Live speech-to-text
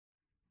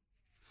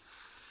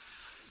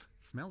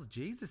Smells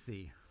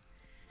Jesus-y.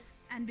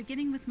 And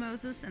beginning with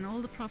Moses and all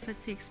the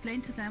prophets, he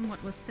explained to them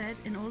what was said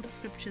in all the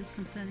scriptures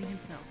concerning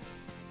himself.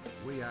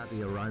 We are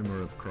the aroma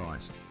of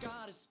Christ.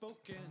 God has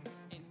spoken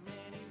in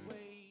many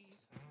ways,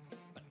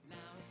 but now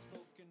he's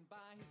spoken by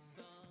his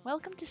Son.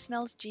 Welcome to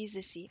Smells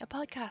Jesus-y, a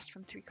podcast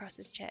from Three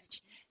Crosses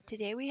Church.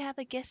 Today we have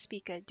a guest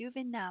speaker,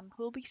 Duvin Nam,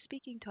 who will be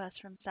speaking to us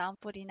from Psalm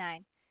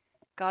 49.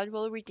 God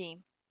will redeem.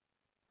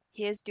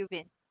 Here's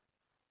Duvin.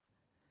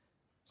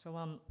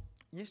 So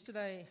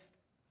yesterday,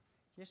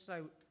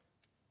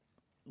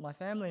 my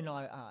family and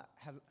I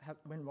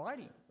went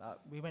riding.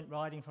 We went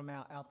riding from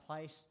our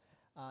place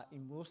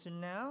in Wilson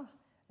now,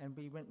 and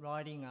we went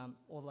riding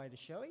all the way to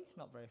Shelley,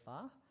 not very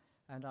far,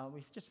 and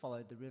we've just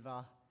followed the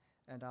river,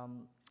 and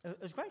it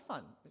was great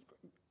fun.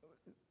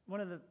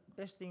 One of the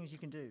best things you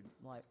can do.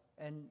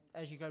 And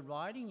as you go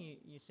riding,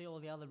 you see all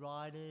the other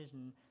riders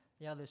and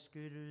the other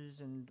scooters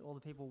and all the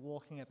people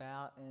walking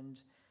about, and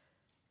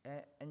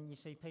you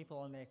see people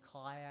on their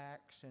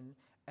kayaks, and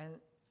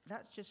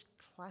that's just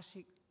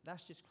classic.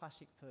 That's just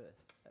classic Perth.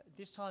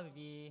 This time of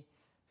year,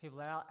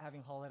 people are out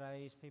having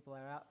holidays. People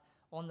are out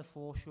on the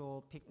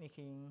foreshore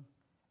picnicking,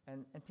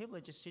 and people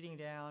are just sitting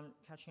down,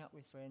 catching up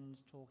with friends,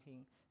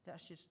 talking.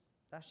 That's just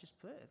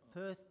Perth.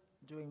 Perth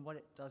doing what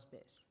it does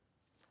best.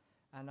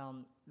 And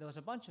there was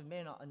a bunch of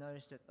men I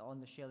noticed on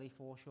the Shelley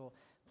foreshore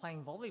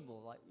playing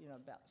volleyball,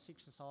 about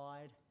six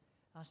aside.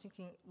 I was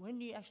thinking, when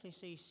do you actually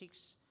see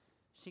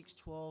 6,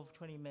 12,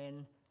 20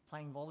 men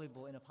playing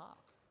volleyball in a park?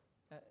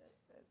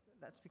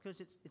 That's because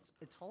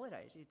it's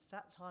holidays. It's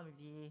that time of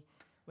year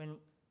when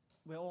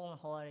we're all on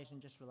holidays and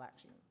just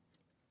relaxing.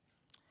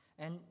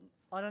 And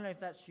I don't know if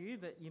that's you,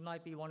 but you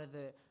might be one of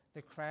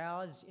the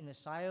crowds in the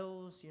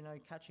sales,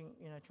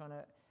 trying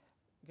to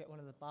get one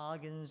of the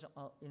bargains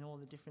in all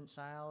the different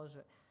sales.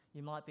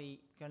 You might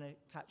be going to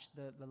catch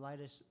the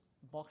latest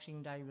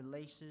Boxing Day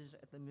releases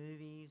at the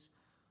movies,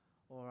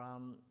 or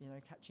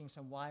catching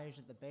some waves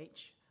at the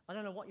beach. I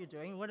don't know what you're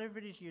doing. Whatever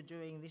it is you're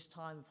doing this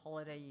time of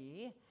holiday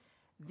year,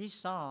 this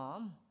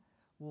psalm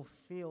will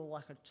feel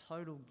like a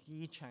total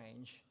gear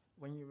change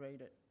when you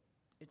read it.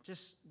 It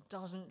just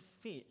doesn't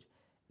fit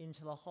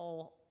into the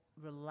whole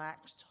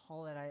relaxed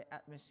holiday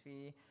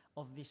atmosphere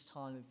of this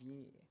time of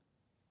year.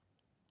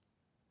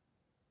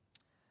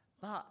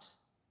 But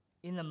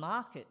in the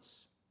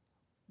markets,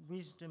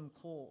 wisdom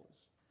calls.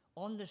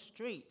 On the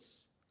streets,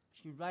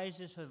 she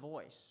raises her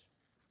voice.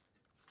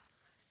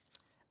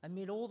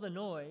 Amid all the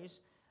noise,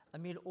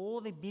 amid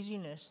all the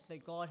busyness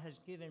that God has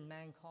given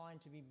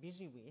mankind to be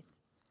busy with,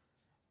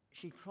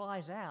 she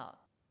cries out.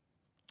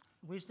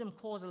 Wisdom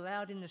calls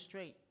aloud in the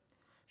street.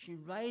 She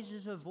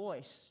raises her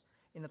voice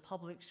in the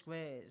public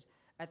squares.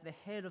 At the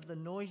head of the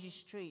noisy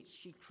streets,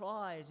 she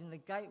cries. In the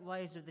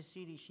gateways of the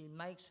city, she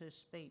makes her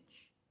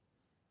speech.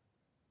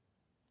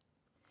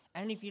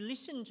 And if you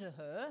listen to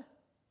her,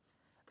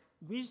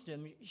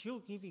 wisdom, she'll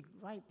give you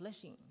great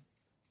blessing.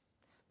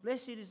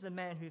 Blessed is the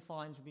man who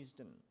finds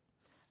wisdom,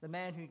 the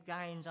man who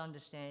gains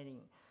understanding,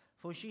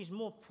 for she is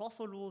more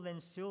profitable than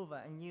silver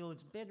and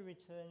yields better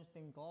returns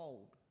than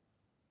gold.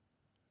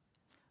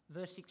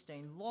 Verse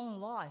 16, long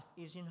life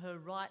is in her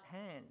right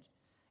hand.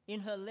 In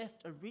her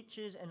left are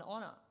riches and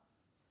honour.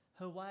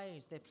 Her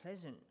ways, they're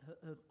pleasant.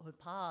 Her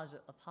paths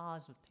are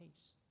paths of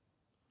peace.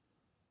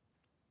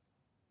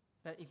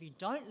 But if you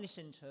don't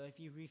listen to her, if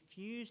you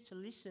refuse to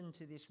listen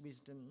to this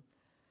wisdom,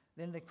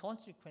 then the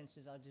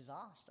consequences are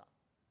disaster.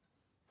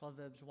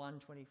 Proverbs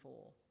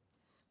 1:24.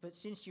 But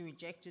since you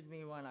rejected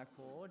me when I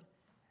called,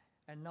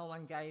 and no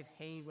one gave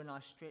heed when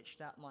I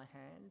stretched out my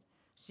hand,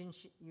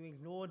 since you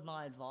ignored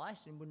my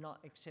advice and would not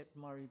accept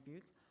my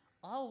rebuke,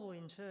 I will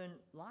in turn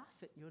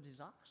laugh at your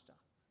disaster.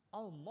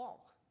 I will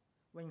mock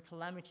when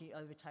calamity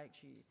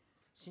overtakes you,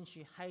 since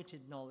you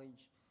hated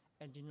knowledge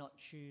and did not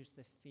choose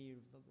the fear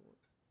of the Lord.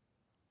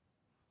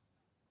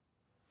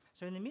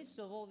 So in the midst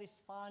of all this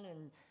fun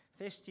and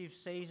festive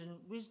season,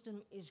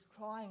 wisdom is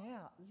crying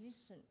out,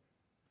 listen.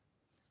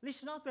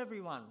 Listen up,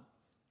 everyone.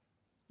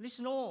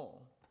 Listen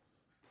all.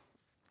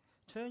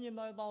 Turn your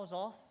mobiles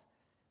off.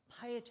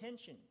 Pay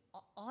attention.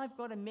 I've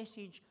got a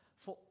message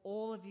for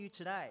all of you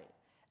today.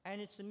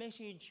 And it's a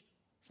message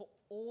for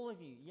all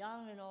of you,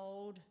 young and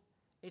old.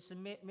 It's a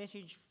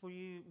message for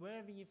you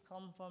wherever you've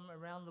come from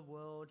around the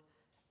world.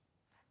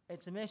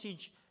 It's a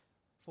message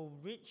for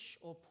rich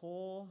or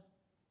poor,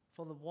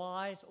 for the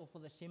wise or for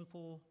the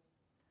simple.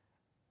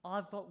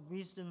 I've got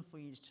wisdom for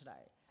you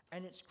today.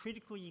 And it's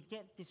critical you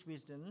get this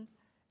wisdom.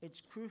 It's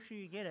crucial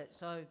you get it.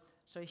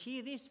 So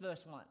hear this,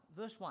 verse 1.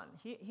 Verse 1.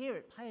 Hear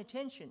it. Pay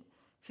attention.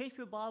 Keep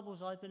your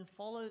Bibles open.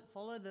 Follow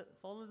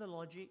the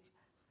logic.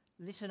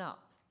 Listen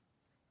up.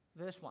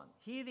 Verse 1.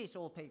 Hear this,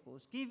 all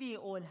peoples. Give ear,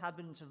 all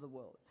inhabitants of the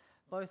world,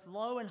 both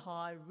low and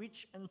high,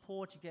 rich and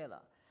poor together.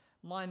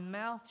 My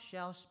mouth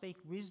shall speak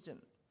wisdom.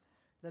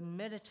 The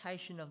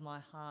meditation of my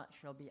heart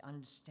shall be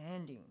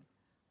understanding.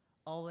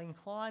 I'll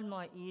incline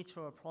my ear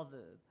to a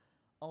proverb.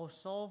 I'll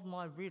solve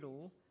my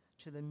riddle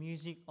to the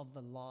music of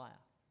the lyre.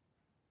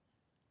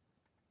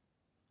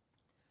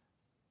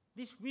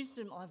 This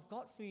wisdom I've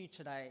got for you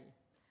today,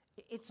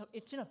 it's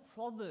in a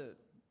proverb.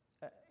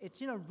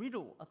 It's in a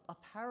riddle, a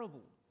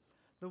parable.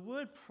 The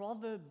word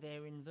proverb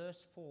there in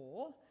verse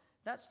 4,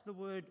 that's the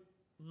word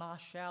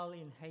mashal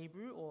in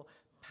Hebrew or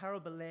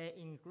parabolē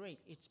in Greek.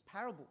 It's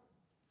parable.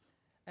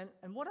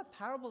 And what a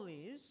parable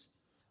is,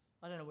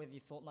 I don't know whether you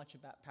thought much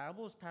about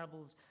parables.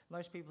 Parables,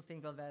 most people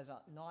think of as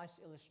nice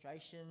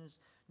illustrations,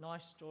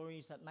 nice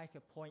stories that make a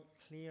point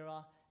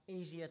clearer,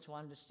 easier to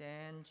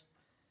understand.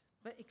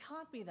 But it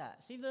can't be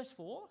that. See verse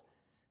 4?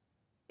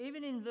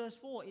 Even in verse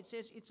 4, it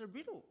says it's a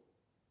riddle.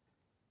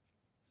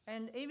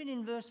 And even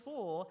in verse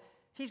 4,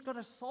 he's got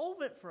to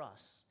solve it for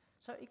us.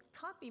 So it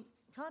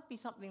can't be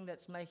something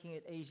that's making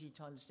it easy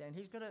to understand.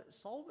 He's got to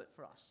solve it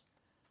for us.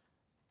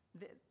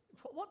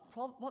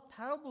 What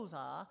parables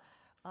are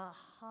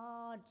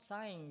hard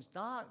sayings,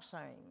 dark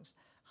sayings,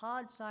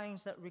 hard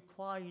sayings that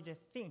require you to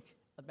think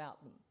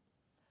about them,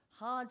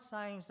 hard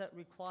sayings that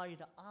require you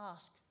to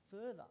ask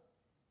further.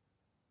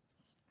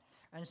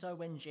 And so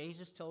when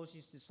Jesus tells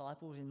his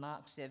disciples in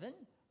Mark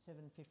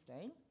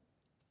 7:15,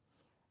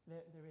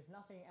 there is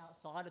nothing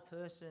outside a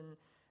person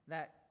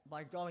that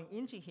by going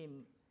into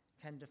him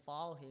can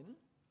defile him,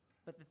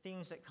 but the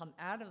things that come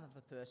out of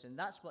a person,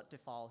 that's what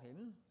defile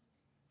him.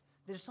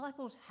 The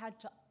disciples had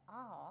to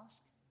ask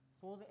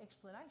for the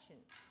explanation,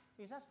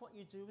 because that's what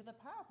you do with a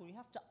parable. You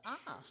have to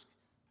ask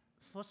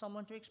for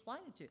someone to explain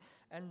it to you.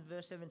 And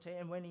verse 17,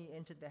 and when he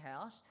entered the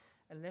house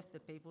and left the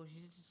people,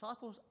 his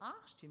disciples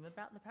asked him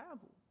about the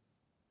parable.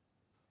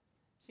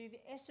 See,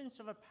 the essence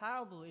of a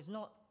parable is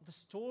not the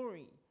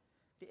story.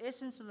 The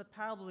essence of the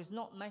parable is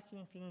not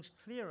making things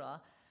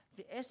clearer.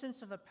 The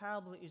essence of a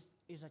parable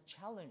is a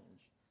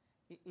challenge.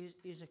 It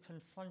is a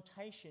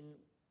confrontation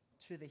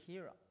to the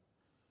hearer.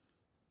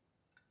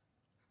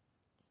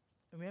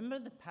 Remember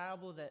the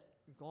parable that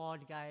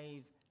God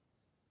gave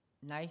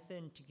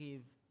Nathan to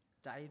give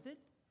David?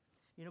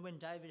 You know, when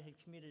David had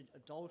committed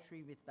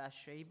adultery with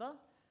Bathsheba,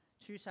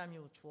 2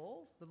 Samuel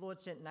 12, the Lord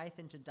sent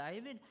Nathan to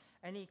David,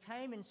 and he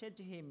came and said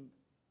to him,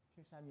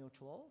 2 Samuel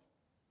 12,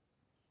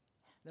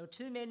 there were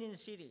two men in a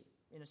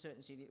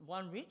certain city,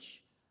 one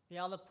rich, the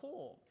other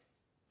poor.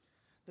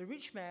 The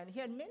rich man, he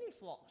had many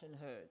flocks and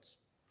herds,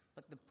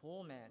 but the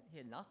poor man, he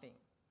had nothing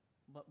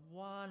but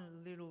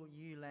one little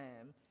ewe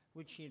lamb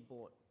which he had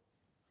bought.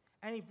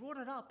 And he brought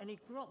it up, and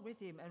it grew up with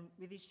him and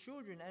with his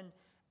children, and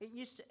it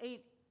used to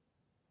eat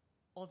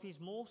of his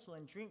morsel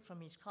and drink from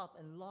his cup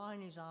and lie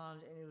in his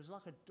arms, and it was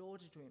like a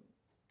daughter to him.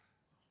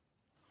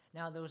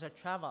 Now there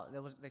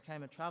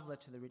came a traveller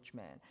to the rich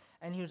man,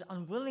 and he was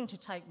unwilling to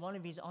take one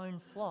of his own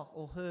flock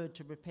or herd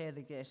to prepare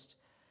the guest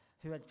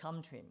who had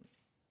come to him.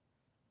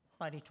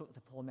 But he took the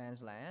poor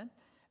man's lamb,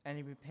 and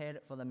he prepared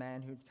it for the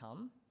man who had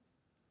come.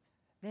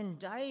 Then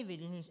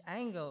David's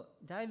anger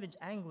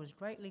was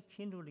greatly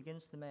kindled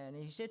against the man,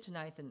 and he said to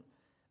Nathan,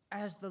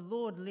 "As the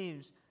Lord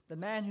lives, the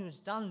man who has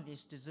done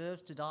this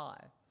deserves to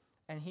die,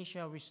 and he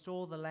shall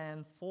restore the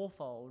lamb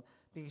fourfold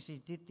because he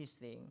did this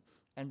thing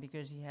and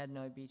because he had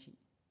no pity."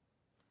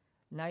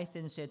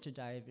 Nathan said to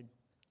David,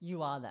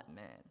 "You are that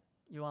man.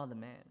 You are the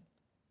man."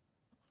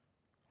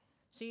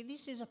 See,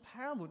 this is a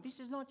parable. This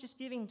is not just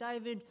giving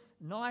David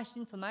nice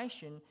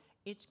information.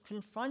 It's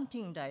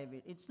confronting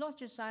David. It's not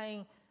just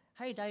saying,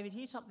 "Hey, David,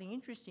 here's something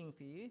interesting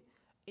for you."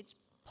 It's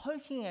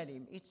poking at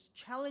him. It's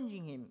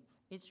challenging him.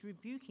 It's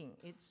rebuking.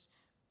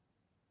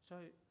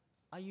 So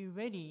are you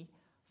ready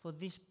for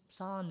this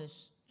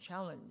psalmist's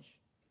challenge?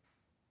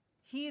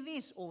 Hear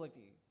this, all of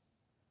you.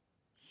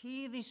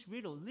 Hear this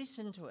riddle.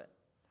 Listen to it.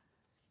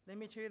 Let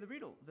me tell you the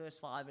riddle, verse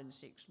 5 and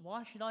 6.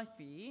 Why should I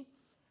fear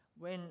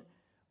when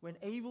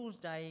evil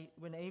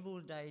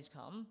days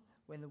come,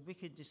 when the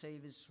wicked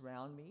deceivers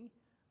surround me,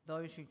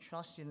 those who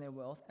trust in their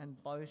wealth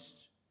and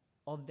boast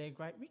of their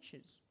great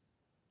riches?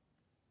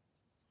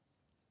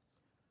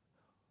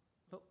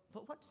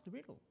 But what's the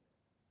riddle?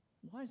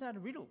 Why is that a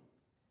riddle?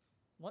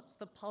 What's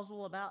the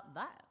puzzle about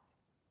that?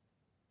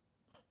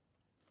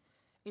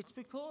 It's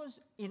because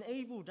in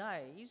evil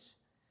days,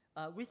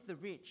 with the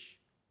rich,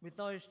 with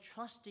those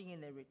trusting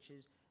in their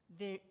riches,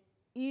 there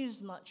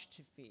is much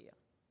to fear.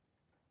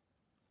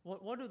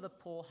 What do the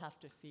poor have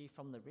to fear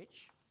from the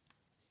rich?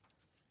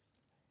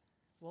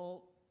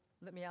 Well,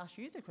 let me ask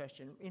you the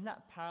question. In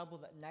that parable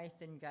that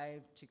Nathan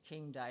gave to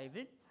King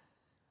David,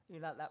 you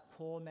know, that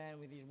poor man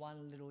with his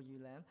one little ewe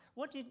lamb,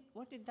 what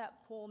did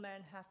that poor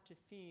man have to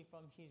fear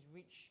from his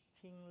rich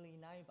kingly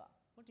neighbour?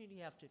 What did he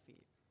have to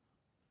fear?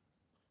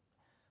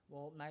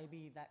 Well,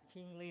 maybe that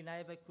kingly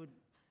neighbour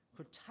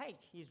could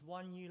take his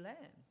one ewe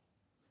lamb.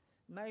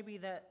 Maybe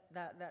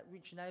that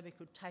rich neighbour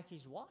could take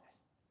his wife.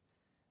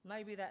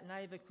 Maybe that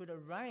neighbour could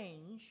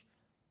arrange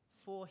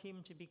for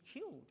him to be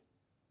killed.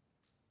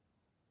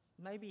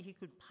 Maybe he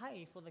could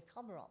pay for the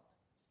cover-up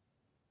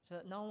so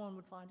that no one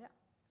would find out.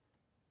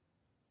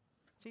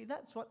 See,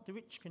 that's what the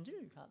rich can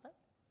do, can't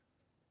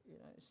they? You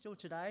know, still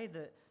today,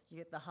 you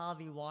get the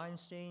Harvey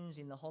Weinsteins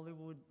in the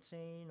Hollywood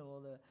scene,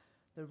 or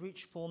the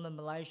rich former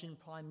Malaysian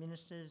prime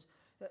ministers.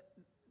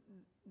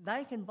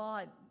 They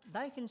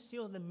can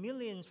steal the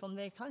millions from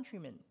their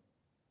countrymen.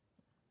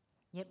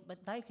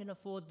 But they can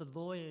afford the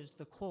lawyers,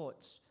 the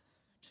courts,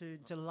 to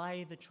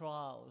delay the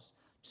trials,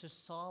 to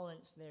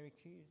silence their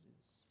accusers.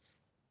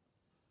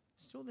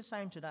 Still the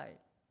same today.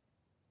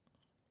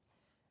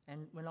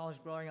 And when I was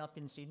growing up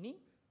in Sydney,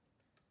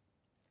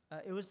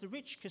 it was the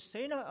rich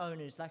casino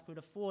owners that could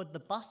afford the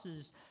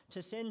buses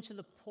to send to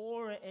the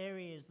poorer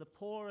areas, the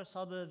poorer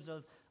suburbs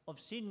of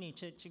Sydney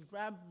to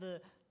grab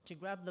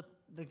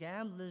the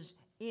gamblers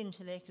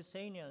into their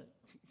casinos.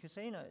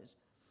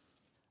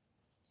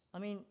 I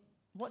mean,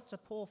 what's a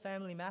poor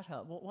family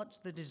matter? What's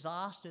the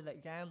disaster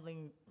that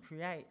gambling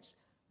creates?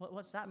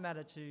 What's that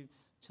matter to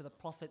the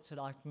profits that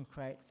I can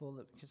create for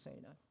the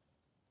casino?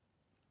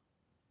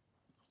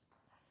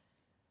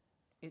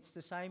 It's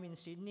the same in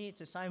Sydney, it's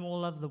the same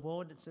all over the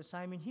world, it's the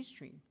same in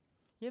history.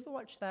 You ever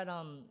watch that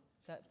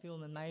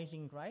film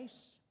Amazing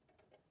Grace?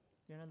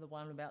 You know, the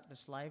one about the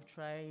slave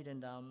trade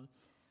and,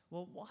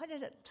 well, why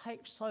did it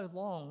take so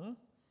long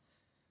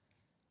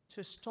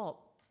to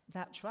stop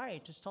that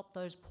trade, to stop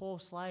those poor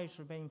slaves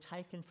from being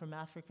taken from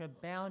Africa,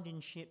 bound in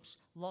ships,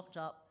 locked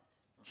up,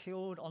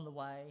 killed on the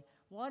way?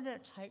 Why did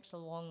it take so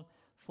long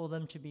for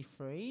them to be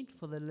freed,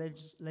 for the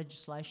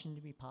legislation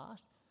to be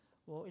passed?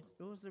 Well,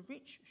 it was the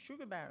rich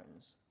sugar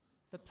barons,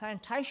 the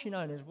plantation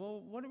owners.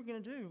 Well, what are we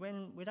going to do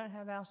when we don't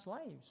have our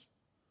slaves?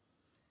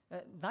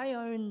 They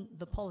own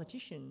the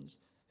politicians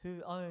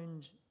who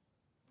owned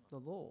the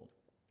law.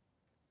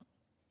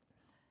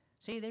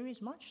 See, there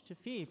is much to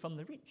fear from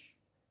the rich.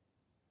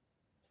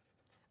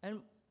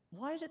 And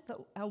why is it that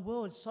our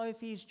world so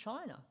fears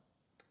China?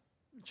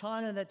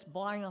 China that's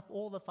buying up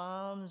all the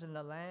farms and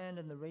the land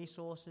and the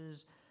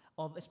resources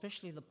of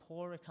especially the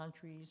poorer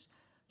countries.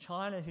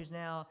 China who's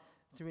now,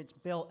 through its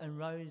Belt and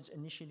Roads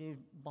Initiative,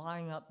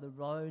 buying up the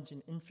roads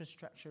and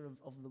infrastructure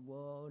of the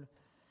world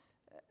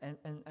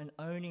and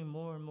owning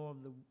more and more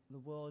of the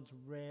world's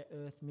rare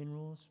earth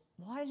minerals.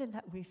 Why is it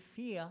that we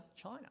fear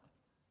China?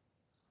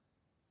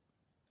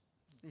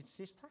 It's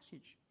this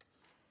passage.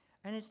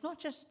 And it's not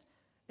just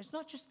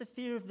the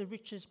fear of the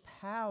rich's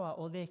power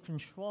or their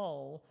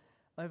control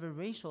over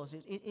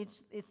resources.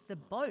 It's the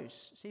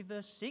boast. See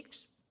verse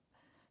 6?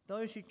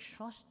 Those who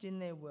trust in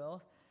their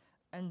wealth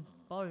and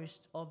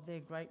boast of their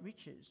great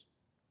riches.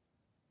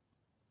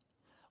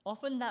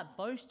 Often that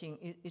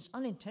boasting is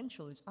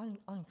unintentional, it's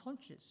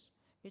unconscious.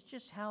 It's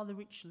just how the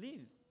rich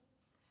live.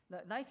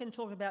 They can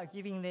talk about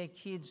giving their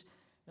kids,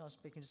 I was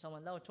speaking to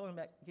someone, they were talking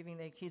about giving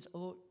their kids,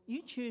 oh,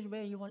 you choose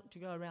where you want to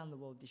go around the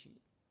world this year.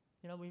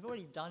 You know, we've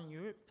already done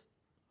Europe.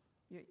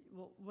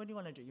 What do you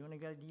want to do? You want to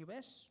go to the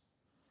US?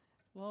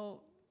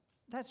 Well,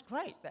 that's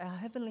great. Our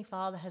Heavenly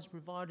Father has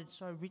provided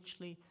so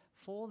richly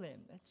for them.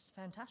 That's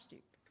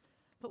fantastic.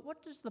 But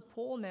what does the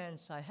poor man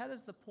say? How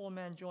does the poor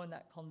man join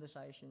that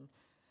conversation?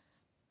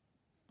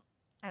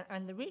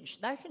 And the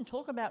rich, they can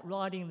talk about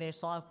riding their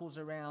cycles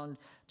around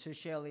to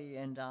Shelley,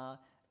 and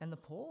the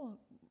poor,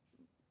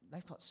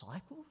 they've got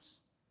cycles.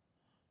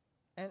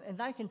 And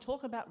they can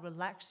talk about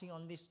relaxing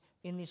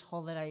in this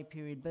holiday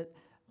period, but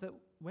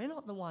we're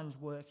not the ones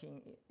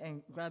working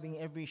and grabbing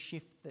every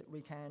shift that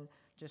we can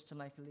just to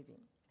make a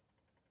living.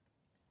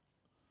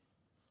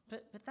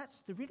 But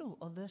that's the riddle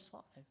of verse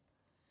 5.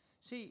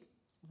 See,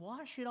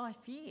 why should I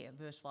fear?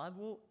 Verse 5,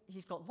 well,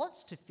 he's got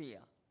lots to fear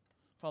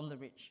from the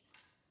rich.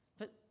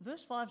 But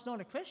verse 5 is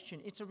not a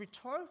question, it's a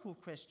rhetorical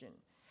question.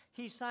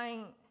 He's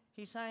saying,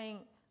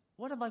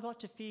 what have I got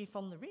to fear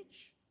from the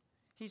rich?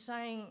 He's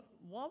saying,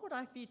 why would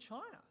I fear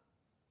China?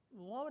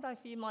 Why would I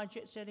fear my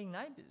jet-setting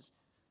neighbours?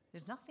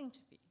 There's nothing to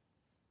fear.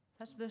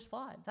 That's verse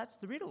 5. That's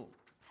the riddle.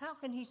 How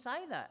can he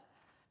say that?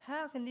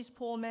 How can this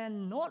poor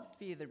man not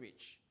fear the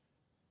rich?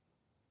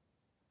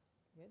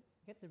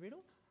 Get the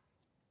riddle?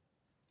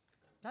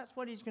 That's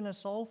what he's going to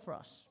solve for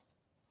us.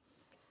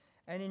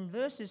 And in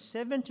verses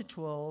 7 to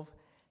 12,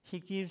 he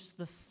gives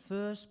the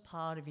first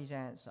part of his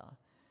answer.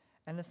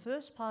 And the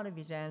first part of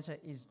his answer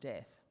is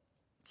death.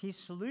 His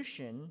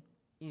solution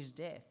is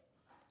death.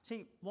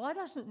 See, why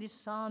doesn't this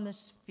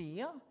psalmist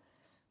fear?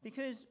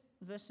 Because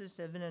verses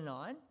 7 and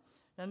 9,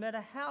 no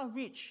matter how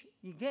rich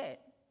you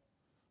get,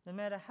 no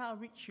matter how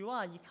rich you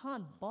are, you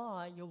can't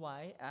buy your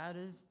way out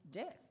of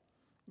death.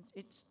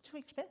 It's too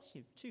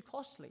expensive, too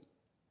costly.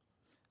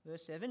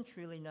 Verse 7,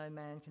 truly no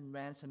man can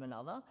ransom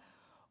another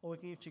or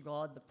give to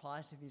God the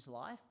price of his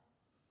life,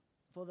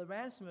 for the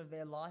ransom of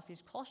their life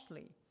is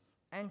costly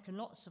and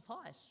cannot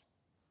suffice,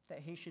 that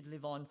he should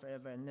live on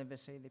forever and never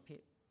see the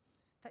pit.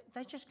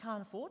 They just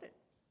can't afford it.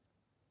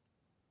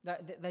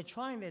 They're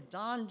trying their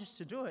darndest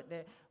to do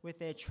it with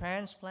their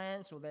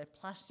transplants or their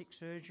plastic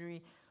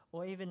surgery,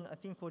 or even a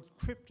thing called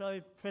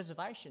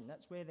cryopreservation.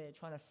 That's where they're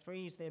trying to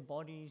freeze their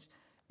bodies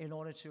in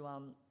order to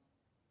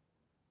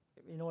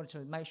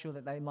make sure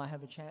that they might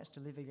have a chance to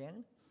live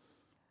again.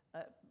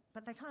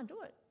 But they can't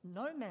do it.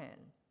 No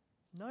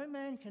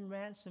man can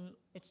ransom.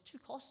 It's too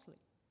costly.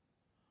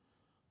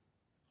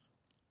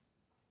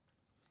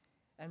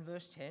 And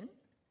verse 10,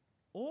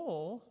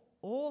 all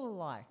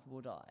alike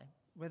will die.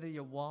 Whether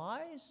you're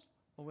wise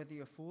or whether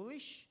you're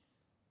foolish,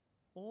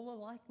 all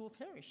alike will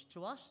perish.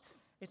 To us,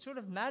 it sort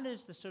of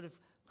matters the sort of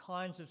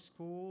kinds of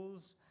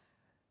schools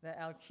that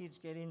our kids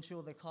get into,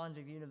 or the kinds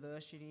of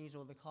universities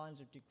or the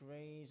kinds of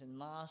degrees and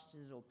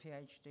masters or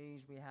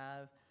PhDs we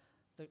have,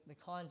 the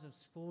kinds of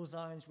school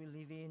zones we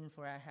live in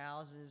for our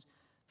houses.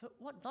 But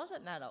what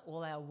doesn't matter?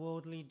 All our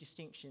worldly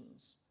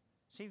distinctions.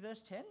 See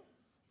verse 10?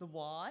 The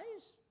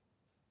wise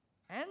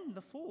and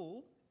the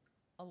fool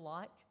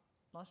alike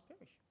must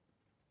perish.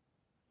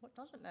 What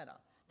doesn't matter?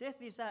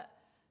 Death is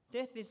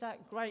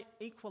that great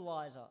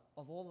equaliser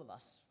of all of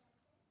us.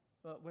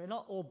 But we're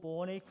not all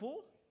born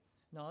equal.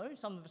 No,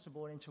 some of us are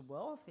born into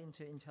wealth,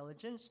 into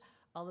intelligence.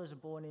 Others are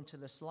born into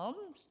the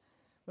slums.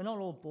 We're not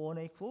all born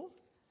equal.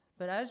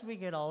 But as we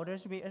get older,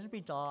 as we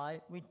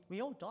die,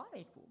 we all die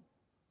equal.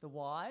 The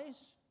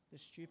wise, the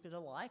stupid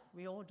alike,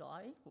 we all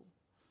die equal.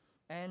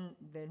 And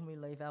then we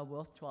leave our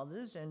wealth to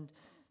others. And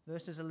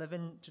verses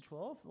 11 to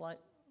 12, like,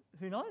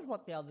 who knows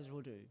what the others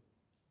will do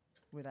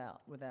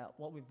without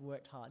what we've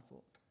worked hard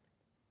for.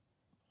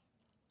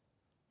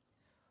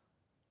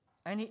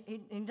 And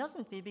he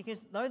doesn't fear,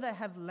 because though they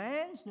have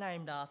lands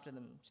named after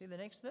them, see the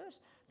next verse?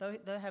 Though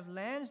they have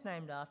lands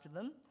named after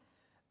them,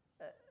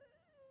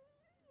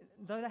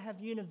 though they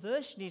have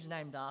universities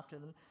named after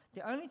them,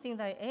 the only thing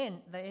they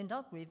end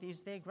up with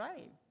is their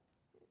grave.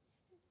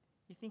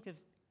 You think of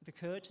the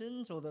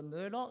Curtins or the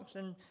Murdochs,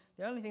 and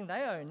the only thing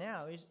they own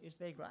now is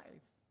their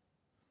grave.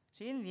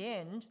 See, in the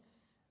end,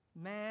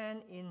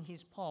 man in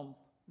his pomp,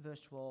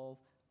 verse 12,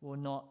 will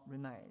not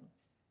remain.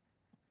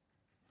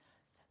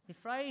 The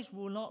phrase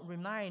will not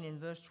remain in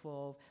verse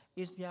 12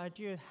 is the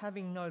idea of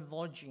having no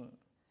lodging,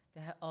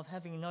 of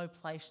having no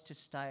place to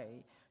stay,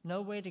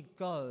 nowhere to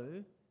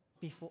go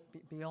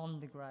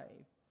beyond the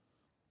grave.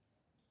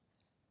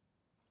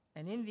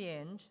 And in the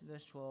end,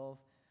 verse 12,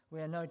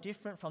 we are no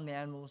different from the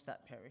animals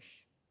that perish.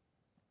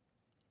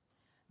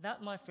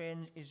 That, my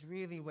friend, is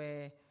really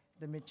where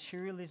the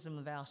materialism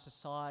of our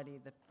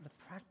society, the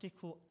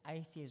practical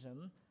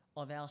atheism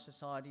of our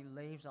society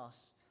leaves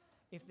us.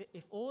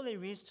 If all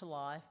there is to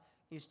life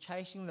is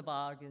chasing the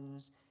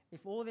bargains,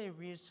 if all there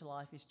is to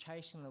life is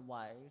chasing the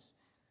waves,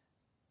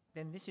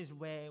 then this is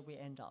where we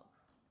end up.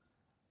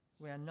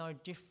 We are no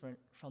different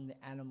from the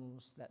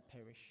animals that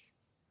perish.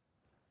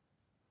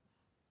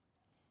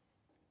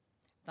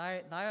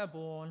 They are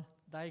born,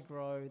 they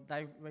grow,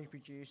 they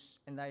reproduce,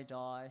 and they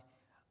die.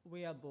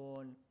 We are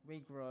born, we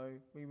grow,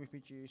 we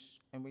reproduce,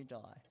 and we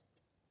die.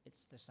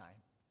 It's the same.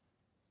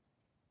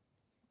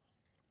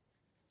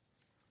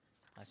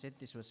 I said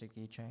this was a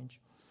gear change.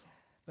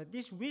 But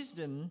this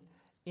wisdom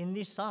in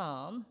this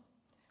psalm,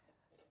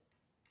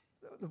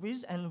 the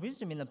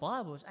wisdom in the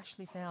Bible is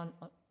actually found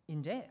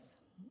in death.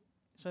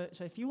 So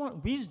if you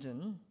want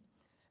wisdom,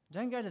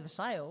 don't go to the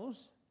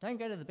sales, don't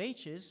go to the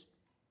beaches,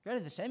 go to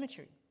the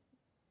cemetery.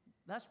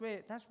 That's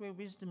where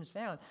wisdom is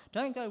found.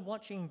 Don't go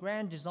watching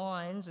grand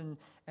designs and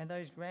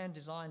those grand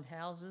designed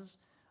houses.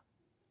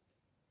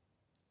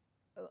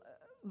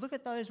 Look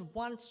at those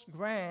once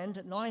grand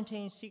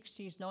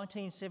 1960s,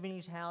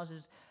 1970s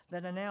houses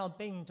that are now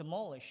being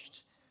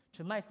demolished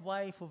to make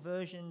way for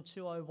version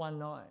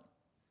 2019.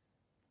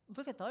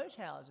 Look at those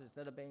houses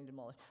that are being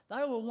demolished.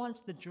 They were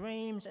once the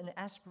dreams and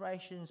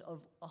aspirations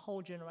of a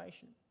whole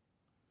generation.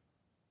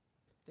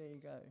 There you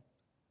go.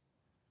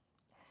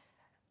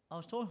 I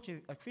was talking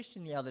to a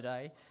Christian the other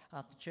day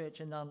after church,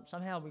 and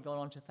somehow we got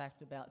onto the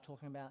fact about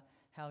talking about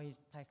how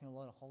he's taking a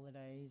lot of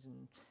holidays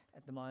and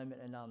at the moment,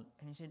 and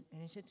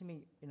he said to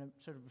me in a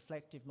sort of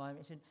reflective moment,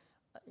 he said,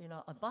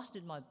 I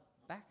busted my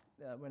back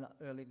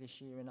early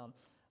this year, and I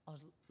was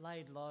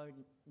laid low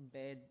in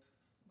bed,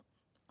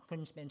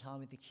 couldn't spend time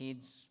with the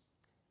kids,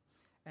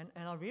 and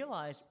I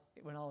realised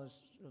when I was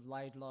sort of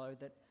laid low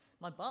that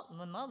my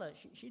mother,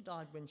 she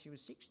died when she was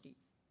 60,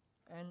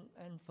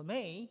 and for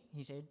me,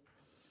 he said,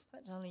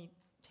 that's only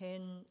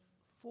 10,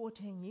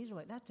 14 years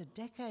away. That's a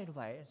decade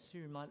away.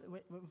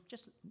 We've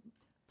just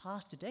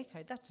passed a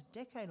decade. That's a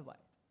decade away.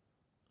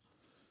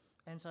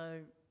 And so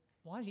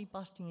why is he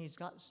busting his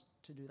guts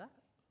to do that?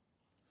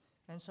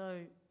 And so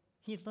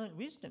he had learnt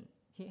wisdom.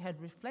 He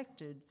had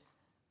reflected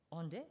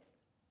on death.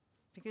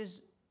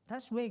 Because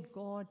that's where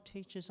God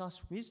teaches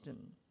us wisdom.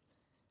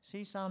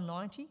 See Psalm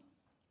 90?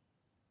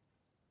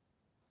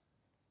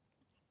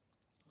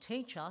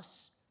 Teach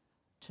us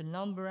to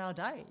number our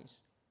days,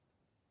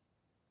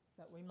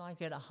 that we might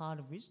get a heart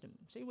of wisdom.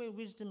 See where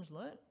wisdom's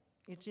learnt?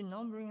 It's in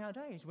numbering our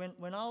days.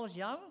 When I was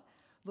young,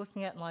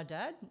 looking at my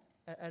dad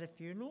at a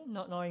funeral,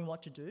 not knowing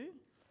what to do,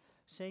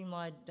 seeing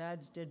my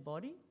dad's dead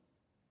body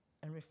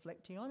and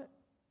reflecting on it,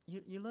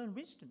 you learn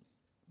wisdom.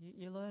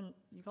 You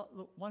got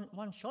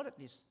one shot at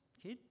this,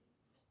 kid.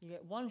 You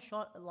get one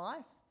shot at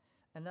life,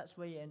 and that's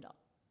where you end up.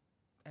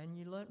 And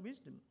you learnt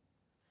wisdom.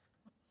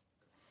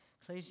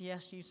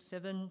 Ecclesiastes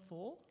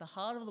 7:4, the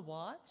heart of the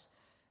wise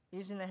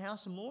is in the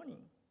house of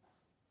mourning,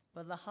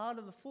 but the heart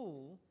of the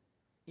fool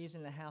is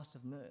in the house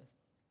of mirth.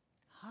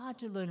 Hard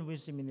to learn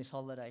wisdom in this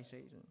holiday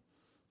season.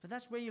 But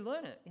that's where you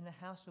learn it, in the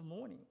house of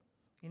mourning,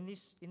 in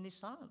this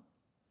psalm.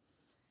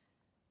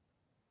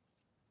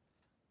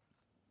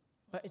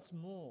 But it's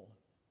more.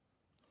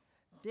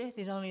 Death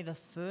is only the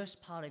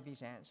first part of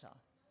his answer.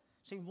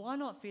 See, why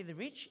not fear the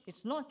rich?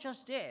 It's not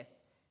just death.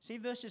 See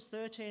verses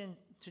 13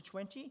 to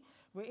 20?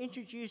 We're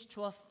introduced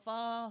to a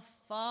far,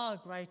 far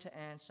greater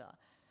answer.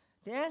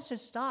 The answer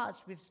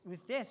starts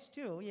with death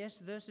still, yes,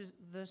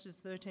 verses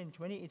 13 and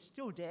 20, it's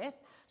still death.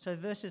 So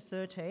verses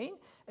 13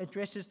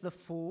 addresses the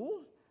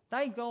fool.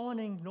 They go on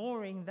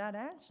ignoring that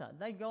answer.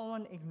 They go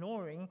on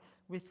ignoring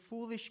with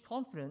foolish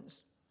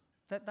confidence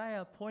that they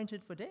are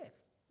appointed for death,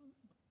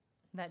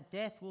 that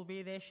death will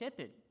be their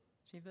shepherd.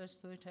 See verse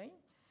 13?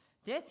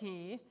 Death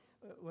here,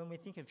 when we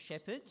think of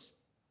shepherds,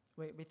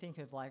 we think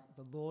of like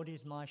the Lord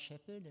is my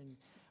shepherd, and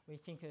we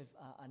think of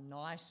a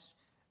nice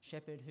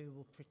shepherd who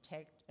will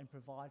protect and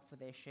provide for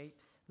their sheep,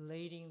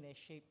 leading their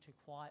sheep to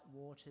quiet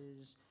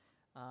waters,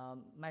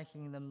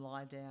 making them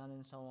lie down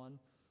and so on.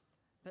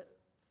 But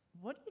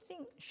what do you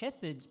think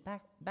shepherds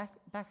back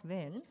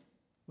then,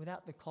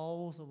 without the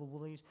Coles or the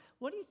Woolies,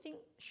 what do you think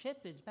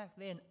shepherds back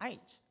then ate?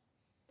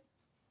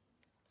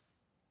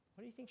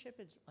 What do you think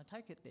shepherds, I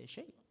take it, their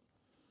sheep?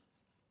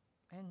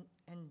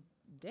 And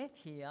death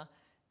here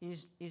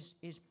is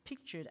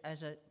pictured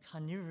as a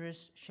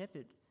carnivorous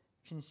shepherd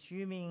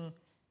consuming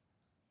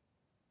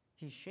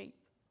his sheep,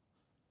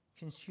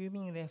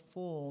 consuming their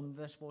form,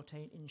 verse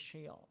 14, in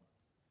Sheol.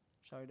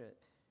 Sorry to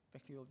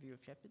wreck your view of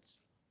shepherds.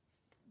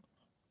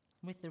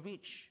 With the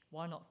rich,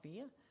 why not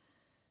fear?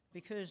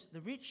 Because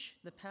the rich,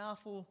 the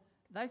powerful,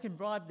 they can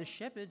bribe the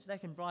shepherds, they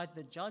can bribe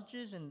the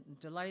judges and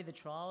delay the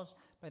trials,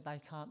 but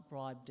they can't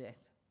bribe death.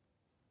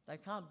 They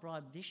can't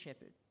bribe this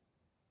shepherd.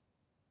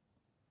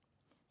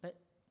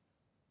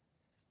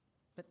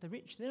 But the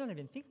rich, they're not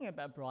even thinking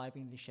about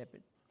bribing the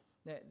shepherd.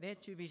 They're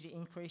too busy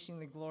increasing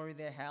the glory of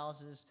their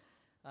houses.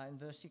 In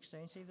verse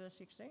 16, see verse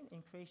 16?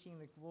 Increasing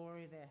the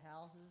glory of their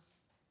houses.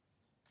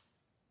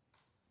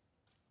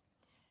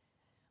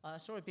 I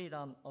saw a bit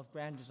of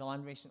Grand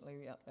Design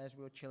recently as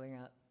we were chilling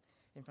out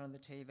in front of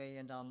the TV,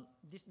 and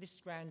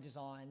this Grand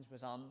Designs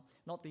was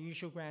not the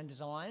usual Grand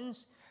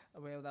Designs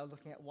where they were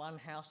looking at one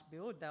house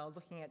build. They were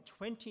looking at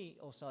 20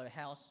 or so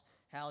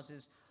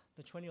houses,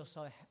 the 20 or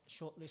so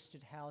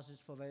shortlisted houses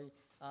for the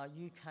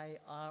UK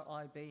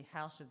RIB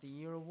House of the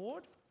Year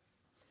Award,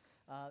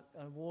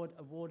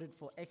 awarded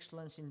for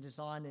excellence in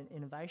design and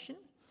innovation.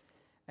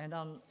 And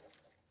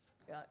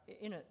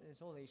in it,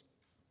 there's all these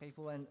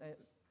people,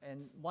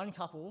 and one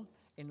couple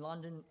in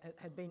London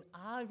had been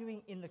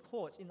arguing in the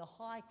courts, in the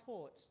high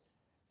courts,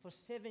 for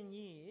 7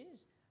 years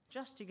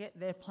just to get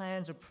their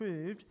plans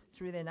approved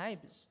through their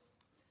neighbours.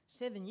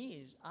 7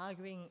 years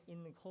arguing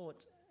in the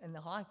courts, in the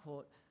High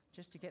Court,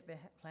 just to get their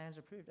plans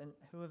approved, and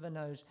whoever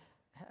knows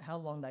how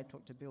long they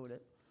took to build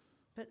it.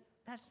 But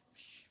that's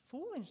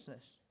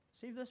foolishness.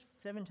 See verse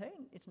 17?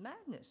 It's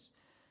madness.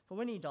 For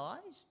when he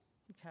dies,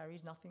 he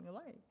carries nothing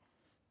away.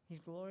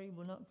 His glory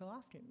will not go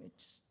after him.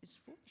 It's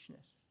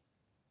foolishness.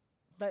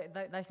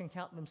 They can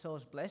count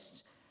themselves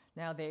blessed.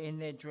 Now they're in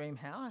their dream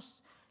house.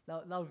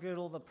 They'll get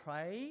all the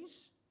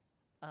praise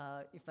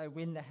if they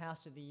win the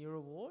House of the Year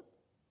award.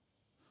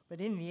 But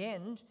in the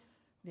end,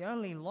 the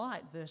only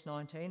light, verse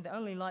 19, the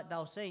only light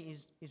they'll see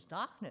is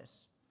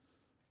darkness.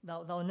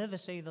 They'll never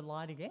see the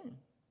light again.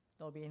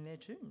 They'll be in their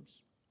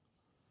tombs.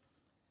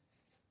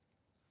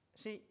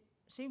 See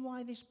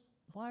why this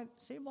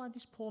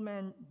poor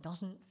man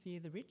doesn't fear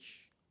the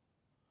rich?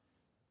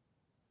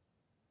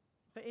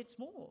 But it's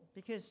more,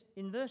 because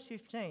in verse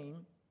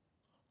 15,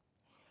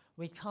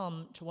 we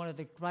come to one of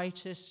the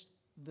greatest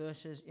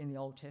verses in the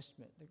Old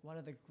Testament, one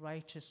of the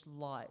greatest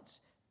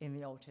lights in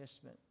the Old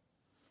Testament.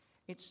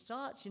 It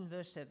starts in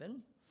verse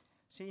 7.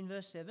 See, in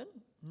verse 7,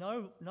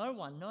 no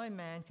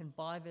man can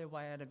buy their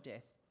way out of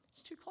death.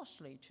 It's too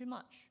costly, too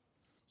much.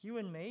 You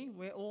and me,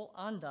 we're all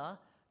under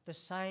the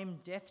same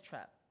death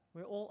trap.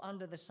 We're all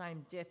under the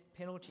same death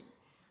penalty.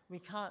 We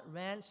can't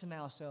ransom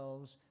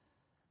ourselves,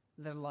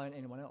 let alone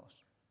anyone else.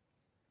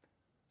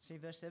 See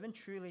verse 7,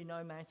 truly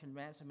no man can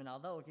ransom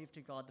another or give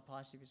to God the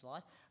price of his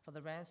life, for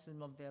the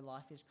ransom of their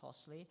life is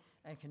costly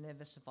and can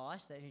never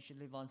suffice, that he should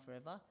live on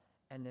forever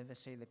and never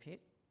see the pit.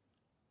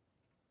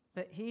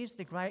 But here's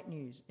the great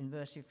news in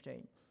verse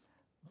 15.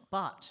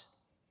 But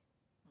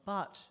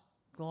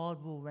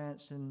God will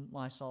ransom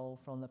my soul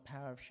from the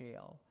power of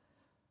Sheol,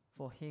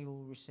 for he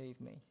will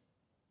receive me.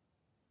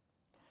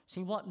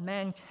 See, what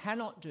man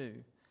cannot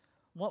do,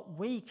 what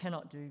we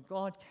cannot do,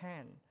 God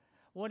can.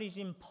 What is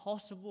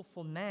impossible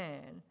for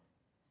man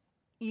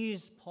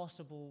is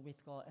possible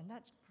with God. And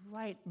that's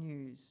great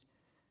news.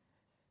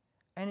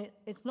 And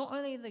it's not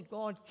only that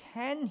God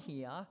can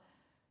hear,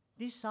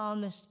 this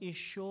psalmist is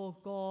sure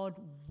God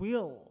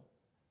will.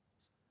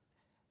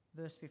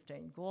 Verse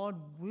 15, God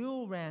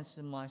will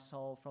ransom my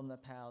soul from the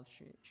power of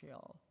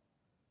Sheol.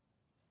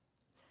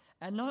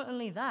 And not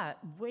only that,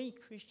 we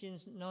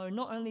Christians know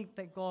not only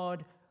that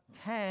God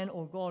can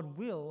or God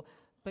will,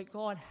 but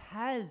God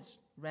has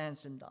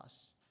ransomed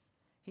us.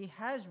 He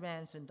has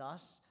ransomed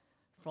us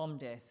from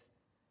death.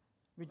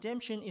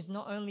 Redemption is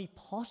not only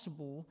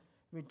possible,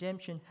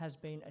 redemption has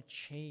been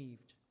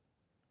achieved.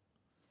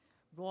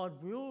 God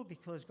will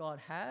because God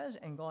has,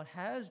 and God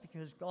has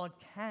because God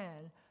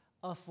can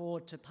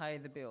afford to pay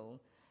the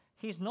bill.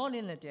 He's not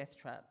in the death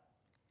trap.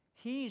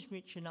 He's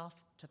rich enough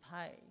to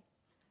pay.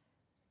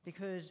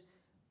 because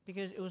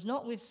it was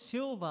not with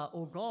silver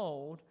or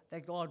gold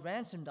that God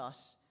ransomed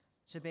us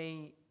to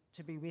be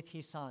with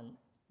his Son.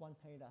 1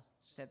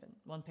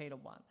 Peter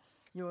 1.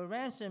 You were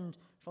ransomed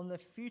from the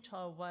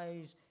futile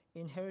ways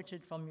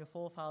inherited from your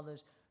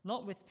forefathers,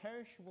 not with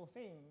perishable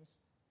things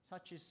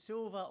such as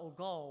silver or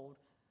gold,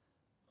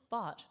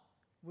 but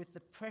with the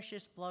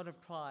precious blood of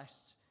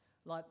Christ,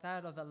 like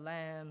that of a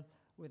lamb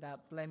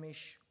without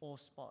blemish or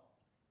spot.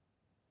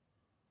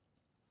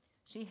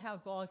 See how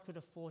God could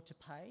afford to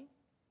pay?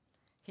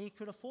 He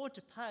could afford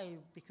to pay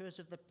because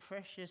of the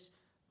precious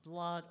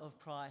blood of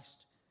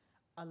Christ,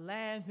 a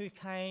lamb who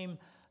came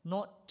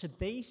not to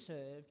be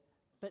served,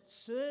 but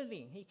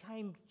serving. He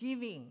came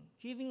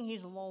giving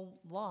his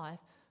life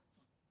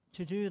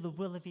to do the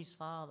will of his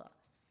Father.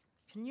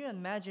 Can you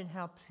imagine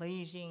how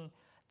pleasing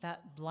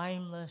that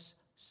blameless,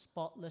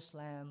 spotless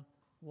lamb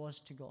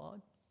was to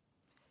God?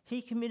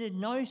 He committed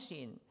no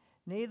sin,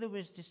 neither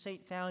was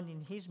deceit found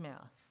in his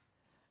mouth.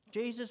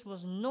 Jesus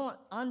was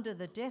not under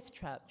the death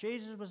trap.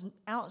 Jesus was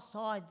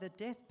outside the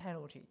death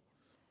penalty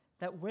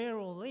that we're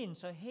all in,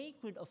 so he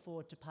could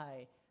afford to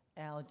pay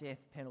our death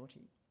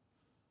penalty.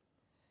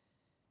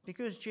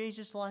 Because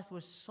Jesus' life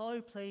was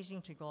so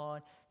pleasing to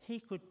God, he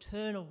could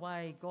turn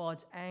away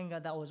God's anger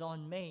that was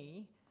on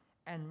me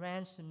and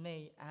ransom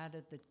me out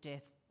of the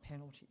death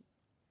penalty.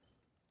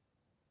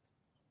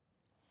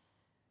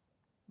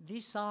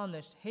 This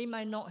psalmist, he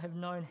may not have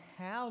known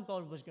how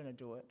God was going to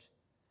do it,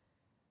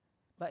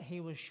 but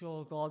he was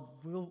sure God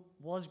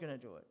was going to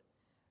do it.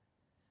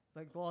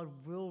 But God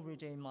will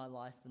redeem my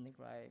life from the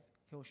grave.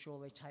 He'll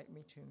surely take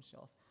me to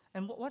himself.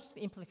 And what's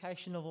the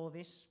implication of all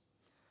this?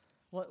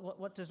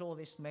 What does all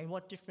this mean?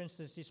 What difference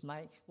does this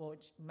make? Well,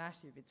 it's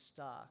massive, it's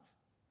stark.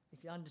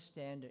 If you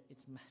understand it,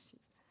 it's massive.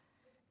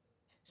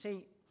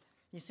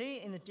 You see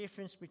in the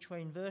difference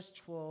between verse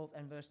 12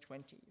 and verse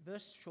 20.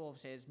 Verse 12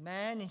 says,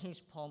 man in his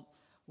pomp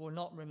will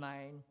not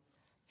remain.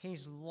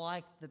 He's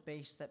like the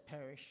beasts that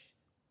perish.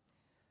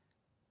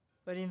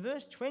 But in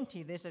verse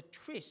 20, there's a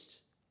twist.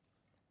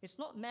 It's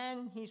not man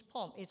in his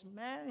pomp. It's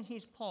man in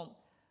his pomp,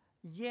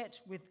 yet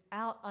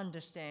without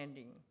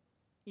understanding,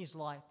 is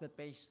like the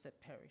beasts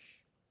that perish.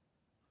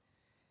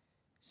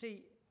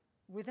 See,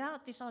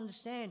 without this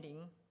understanding,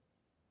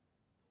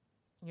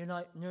 you're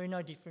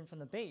no different from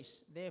the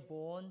beasts. They're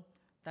born,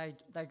 they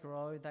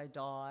grow, they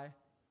die.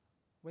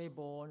 We're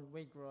born,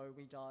 we grow,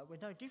 we die. We're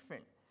no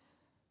different.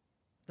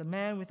 The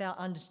man without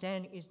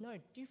understanding is no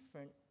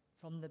different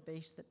from the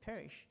beasts that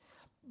perish.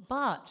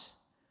 But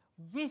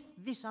with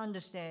this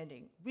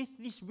understanding, with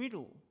this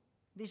riddle,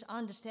 this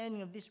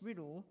understanding of this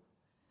riddle,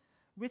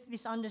 with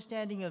this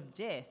understanding of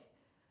death,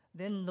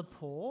 then the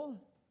poor,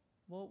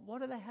 well,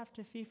 what do they have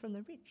to fear from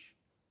the rich?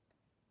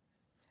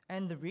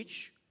 And the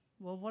rich,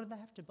 well, what do they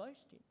have to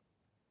boast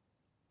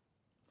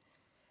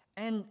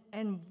in?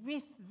 And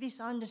with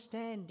this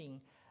understanding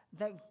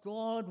that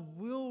God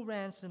will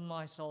ransom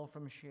my soul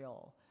from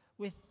Sheol,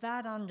 with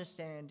that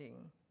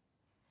understanding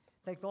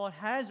that God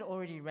has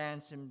already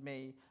ransomed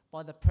me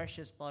by the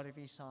precious blood of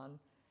his Son,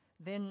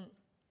 then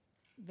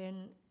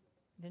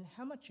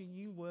how much are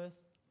you worth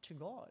to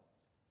God?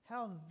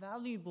 How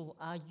valuable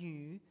are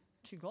you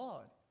to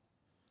God?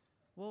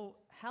 Well,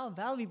 how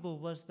valuable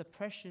was the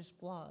precious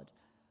blood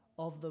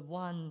of the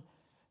one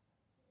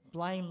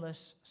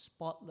blameless,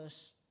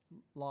 spotless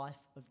life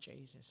of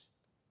Jesus?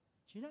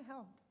 Do you know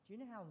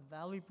how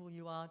valuable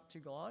you are to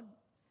God?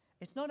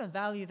 It's not a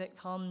value that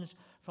comes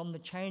from the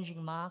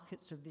changing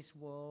markets of this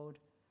world.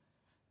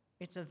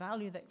 It's a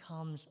value that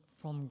comes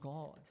from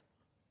God.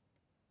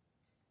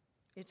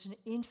 It's an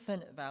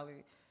infinite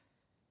value.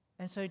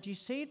 And so do you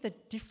see the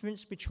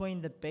difference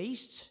between the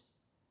beast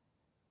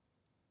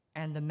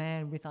and the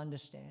man with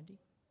understanding?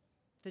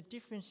 The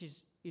difference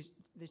is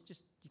there's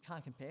just, you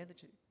can't compare the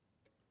two.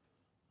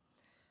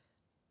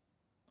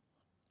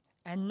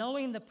 And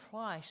knowing the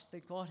price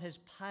that God has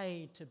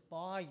paid to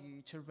buy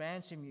you, to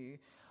ransom you,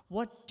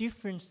 what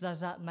difference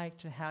does that make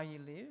to how you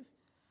live?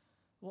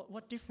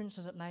 What difference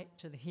does it make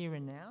to the here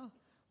and now?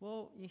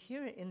 Well, you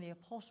hear it in the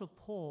Apostle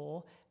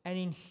Paul and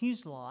in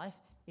his life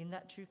in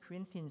that 2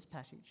 Corinthians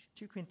passage,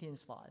 2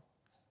 Corinthians 5.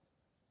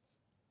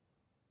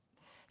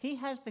 He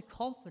has the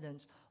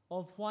confidence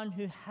of one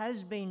who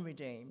has been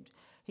redeemed.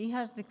 He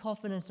has the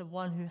confidence of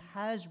one who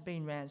has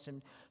been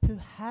ransomed, who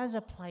has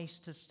a place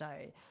to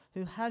stay,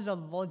 who has a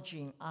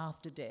lodging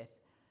after death.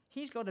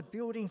 He's got a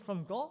building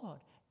from God,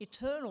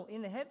 eternal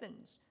in the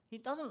heavens. He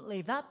doesn't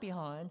leave that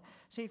behind.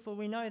 See, for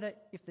we know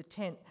that if the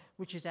tent,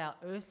 which is our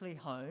earthly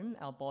home,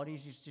 our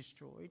bodies, is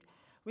destroyed,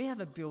 we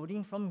have a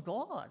building from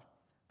God,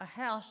 a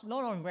house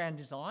not on grand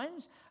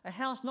designs, a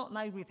house not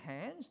made with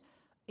hands,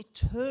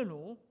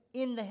 eternal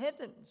in the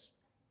heavens.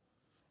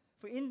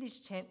 For in this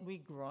tent we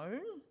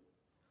groan,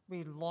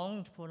 we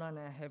long to put on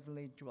our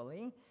heavenly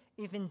dwelling,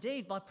 if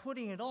indeed by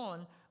putting it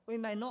on we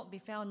may not be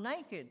found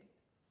naked.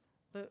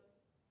 But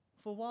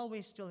for while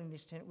we're still in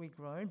this tent we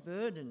groan,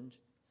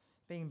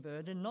 being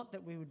burdened, not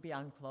that we would be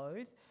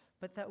unclothed,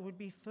 but that would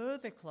be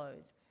further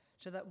clothed,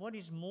 so that what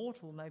is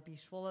mortal may be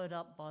swallowed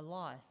up by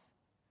life.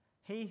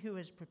 He who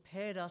has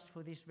prepared us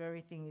for this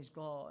very thing is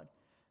God,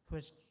 who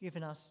has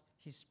given us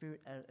his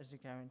Spirit as a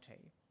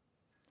guarantee.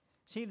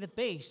 See, the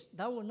beast,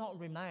 they will not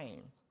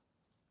remain.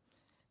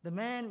 The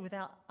man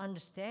without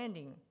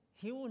understanding,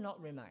 he will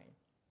not remain.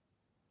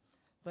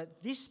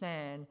 But this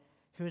man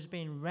who has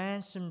been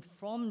ransomed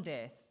from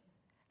death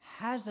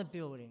has a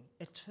building,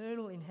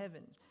 eternal in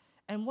heaven.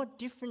 And what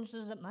difference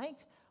does it make?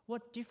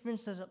 What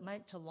difference does it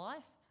make to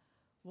life?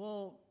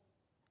 Well,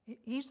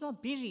 he's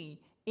not busy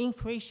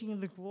increasing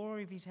the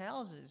glory of his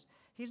houses.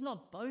 He's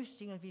not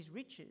boasting of his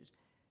riches.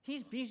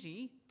 He's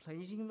busy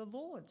pleasing the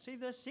Lord. See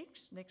verse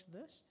 6, next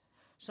verse.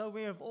 So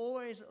we are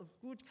always of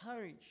good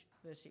courage,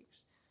 verse 6.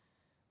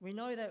 We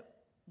know that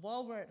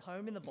while we're at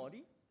home in the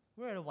body,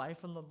 we're away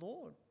from the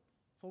Lord,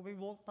 for we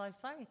walk by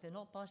faith and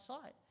not by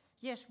sight.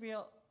 Yes, we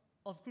are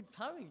of good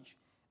courage,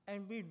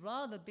 and we'd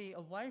rather be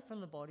away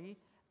from the body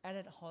and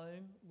at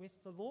home with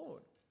the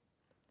Lord.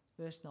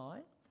 Verse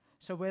 9.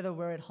 So whether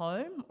we're at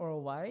home or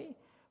away,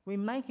 we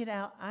make it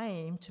our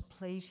aim to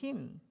please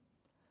him.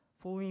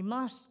 For we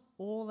must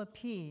all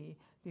appear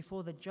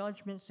before the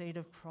judgment seat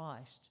of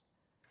Christ,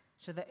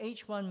 so that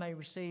each one may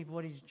receive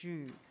what is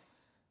due,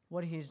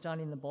 what he has done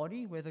in the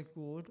body, whether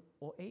good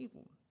or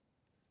evil.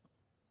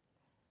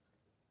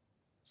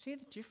 See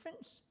the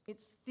difference?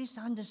 It's this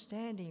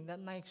understanding that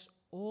makes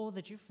all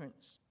the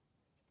difference.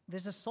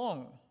 There's a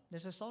song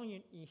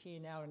you hear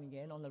now and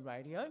again on the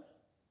radio,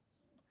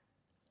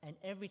 and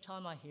every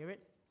time I hear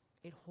it,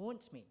 it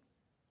haunts me.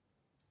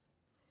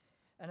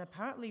 And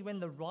apparently when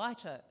the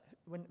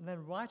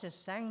writer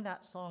sang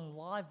that song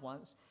live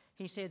once,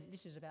 he said,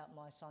 this is about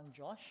my son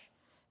Josh,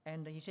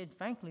 and he said,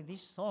 frankly,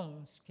 this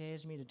song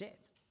scares me to death.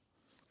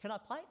 Can I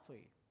play it for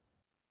you?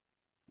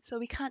 So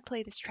we can't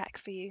play this track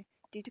for you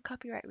due to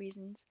copyright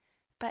reasons,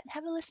 but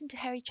have a listen to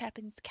Harry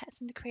Chapin's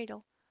Cats in the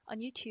Cradle on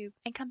YouTube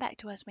and come back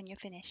to us when you're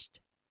finished.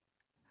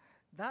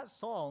 That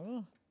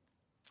song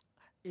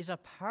is a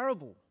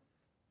parable.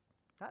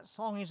 That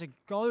song is a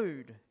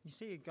goad. You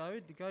see a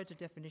goad? The goad's a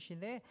definition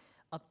there.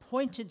 A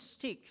pointed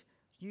stick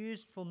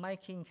used for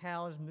making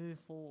cows move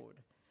forward.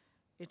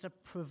 It's a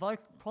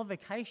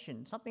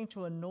provocation, something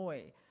to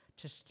annoy,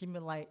 to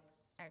stimulate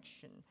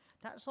action.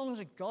 That song is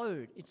a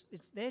goad.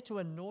 It's there to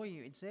annoy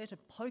you. It's there to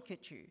poke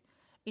at you.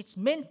 It's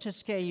meant to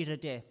scare you to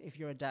death if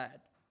you're a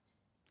dad.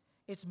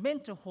 It's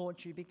meant to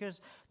haunt you because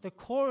the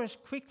chorus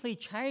quickly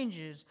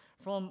changes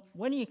from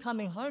when are you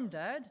coming home,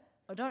 Dad?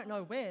 I don't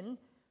know when,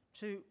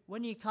 to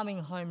when are you coming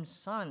home,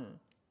 son?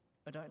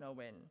 I don't know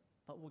when,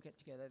 but we'll get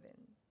together then.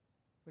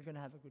 We're going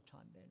to have a good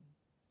time then.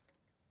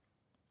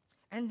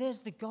 And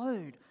there's the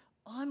goad.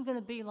 I'm going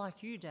to be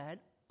like you, Dad.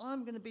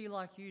 I'm going to be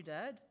like you,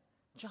 Dad.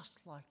 Just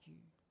like you.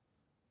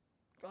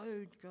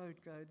 Goad, goad,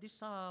 goad. This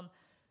psalm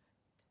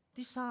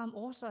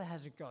also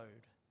has a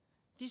goad.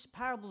 This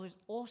parable is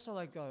also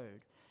a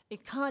goad.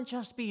 It can't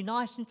just be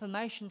nice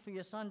information for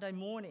your Sunday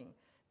morning.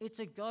 It's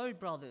a goad,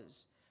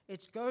 brothers.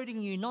 It's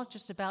goading you not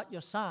just about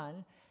your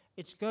son,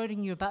 it's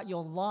goading you about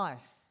your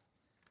life.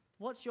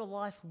 What's your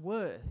life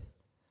worth?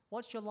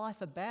 What's your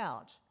life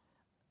about?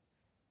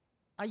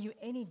 Are you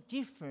any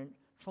different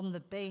from the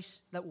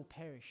beast that will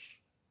perish?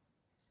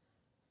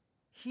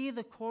 Hear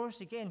the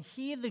chorus again.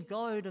 Hear the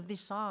goad of this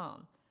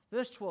psalm.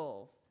 Verse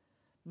 12.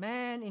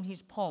 Man in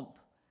his pomp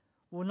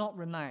will not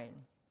remain.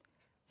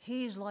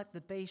 He is like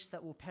the beast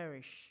that will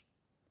perish.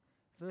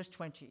 Verse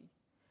 20.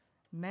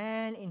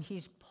 Man in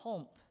his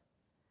pomp,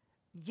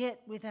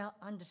 yet without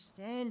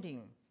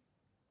understanding.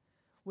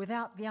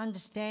 Without the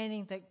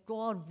understanding that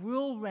God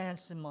will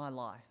ransom my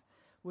life.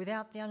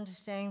 Without the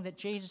understanding that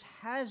Jesus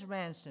has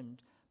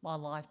ransomed my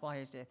life by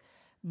his death.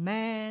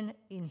 Man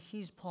in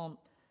his pomp,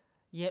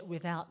 yet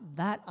without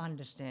that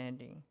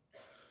understanding,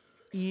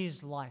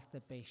 is like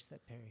the beasts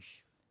that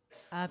perish.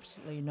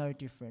 Absolutely no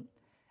different.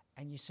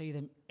 And you see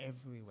them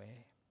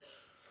everywhere.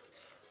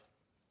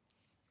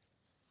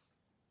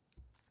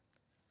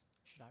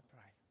 Should I pray?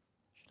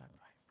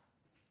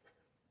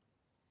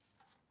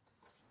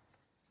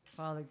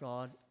 Father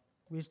God,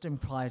 wisdom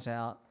cries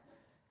out.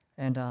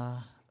 And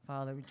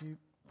Father, would you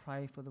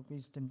pray for the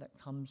wisdom that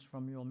comes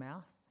from your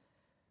mouth?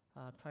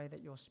 Pray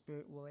that your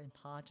Spirit will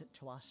impart it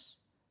to us,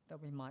 that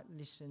we might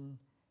listen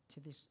to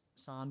this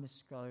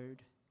psalmist's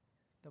goad,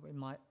 that we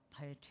might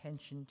pay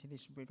attention to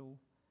this riddle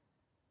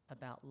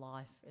about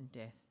life and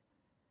death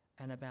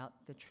and about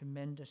the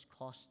tremendous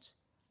cost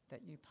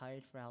that you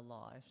paid for our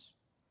lives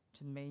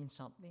to mean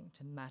something,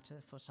 to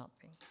matter for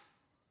something.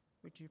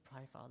 Would you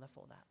pray, Father,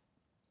 for that?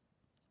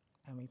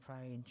 And we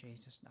pray in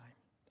Jesus' name.